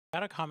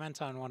Got a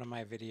comment on one of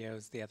my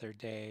videos the other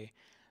day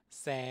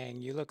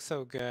saying, "You look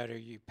so good," or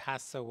 "You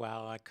pass so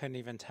well. I couldn't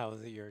even tell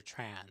that you're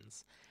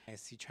trans." I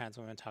see trans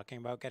women talking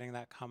about getting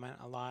that comment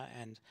a lot,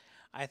 and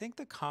I think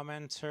the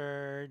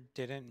commenter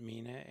didn't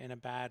mean it in a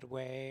bad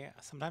way.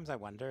 Sometimes I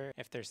wonder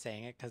if they're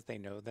saying it because they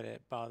know that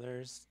it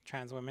bothers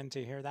trans women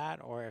to hear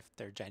that, or if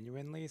they're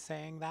genuinely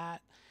saying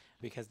that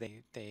because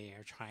they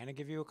are trying to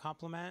give you a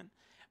compliment.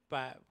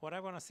 But what I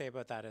want to say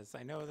about that is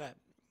I know that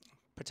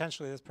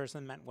potentially this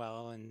person meant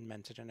well and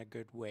meant it in a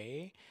good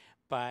way,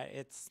 but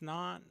it's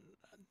not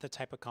the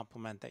type of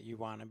compliment that you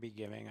want to be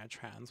giving a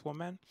trans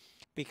woman,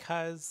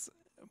 because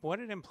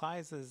what it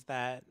implies is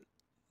that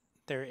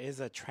there is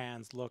a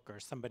trans look or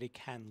somebody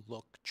can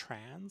look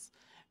trans,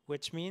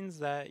 which means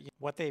that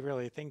what they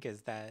really think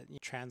is that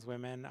trans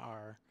women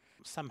are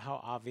somehow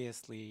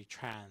obviously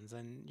trans.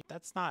 And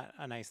that's not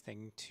a nice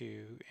thing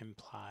to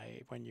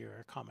imply when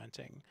you're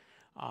commenting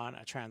on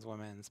a trans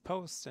woman's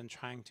post and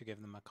trying to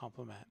give them a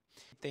compliment.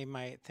 They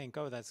might think,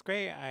 oh, that's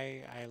great,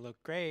 I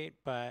look great,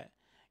 but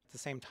at the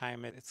same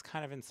time, it's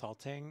kind of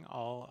insulting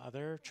all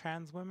other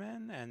trans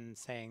women and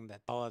saying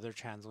that all other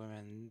trans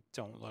women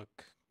don't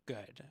look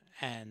good.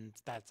 And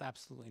that's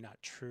absolutely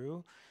not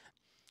true.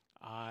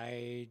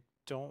 I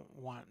don't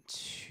want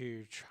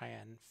to try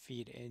and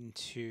feed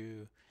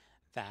into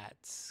that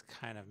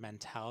kind of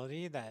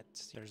mentality that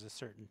there's a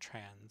certain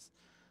trans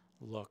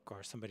look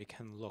or somebody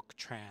can look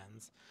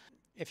trans.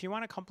 If you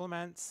want to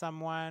compliment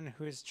someone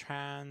who is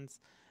trans,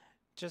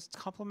 just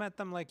compliment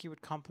them like you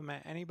would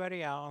compliment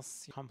anybody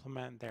else.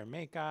 Compliment their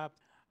makeup,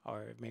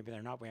 or maybe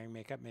they're not wearing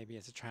makeup, maybe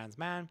it's a trans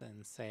man,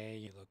 and say,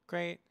 "You look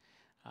great.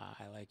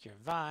 I like your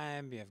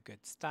vibe. You have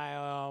good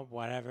style,"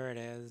 whatever it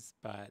is.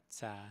 But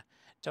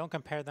don't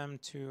compare them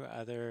to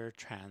other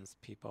trans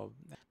people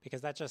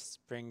because that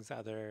just brings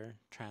other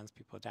trans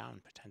people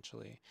down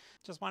potentially.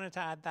 Just wanted to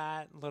add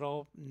that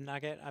little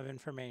nugget of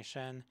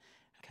information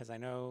because I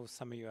know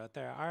some of you out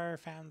there are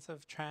fans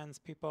of trans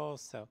people.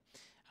 So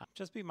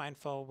just be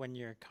mindful when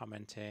you're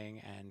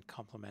commenting and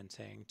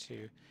complimenting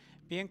to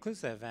be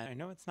inclusive. And I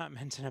know it's not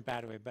meant in a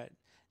bad way, but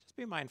just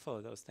be mindful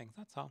of those things.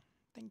 That's all.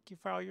 Thank you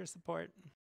for all your support.